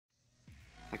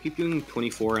I keep doing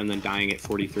 24 and then dying at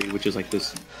 43, which is like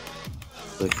this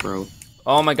glitch, bro.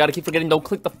 Oh my god, I keep forgetting, don't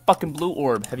click the fucking blue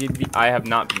orb. Have you I have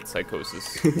not beat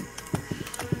Psychosis.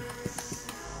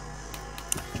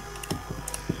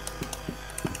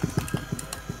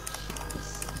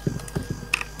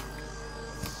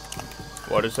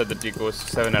 Water said the Deco was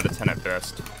 7 out of 10 at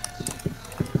best.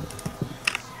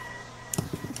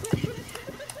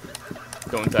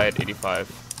 Don't die at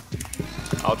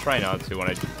 85. I'll try not to when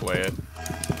I do play it.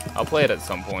 I'll play it at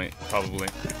some point, probably.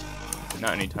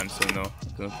 Not anytime soon though,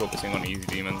 because I'm focusing on easy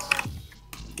demons.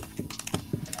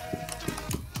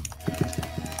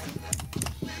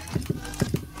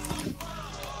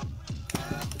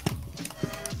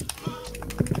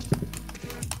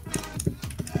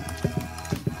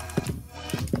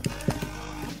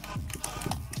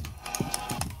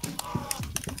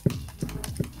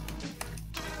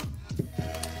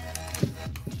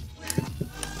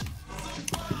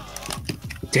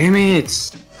 Damn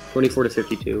it! 24 to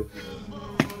 52.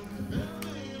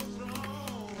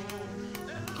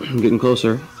 I'm getting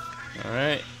closer.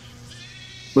 Alright.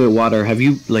 Wait, Water, have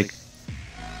you, like...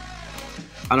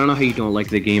 I don't know how you don't like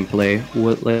the gameplay.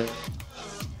 What, like...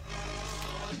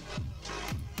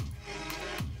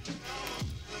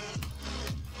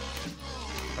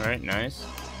 Alright, nice.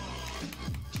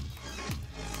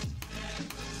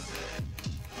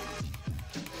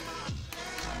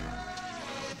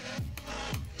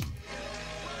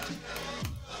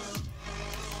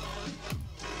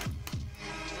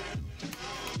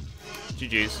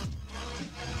 GG's.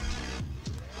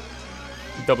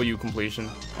 W completion,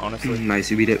 honestly.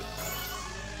 Nice, you beat it.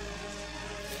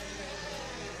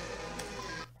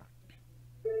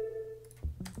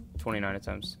 $29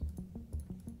 attempts.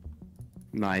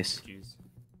 Nice. GG's.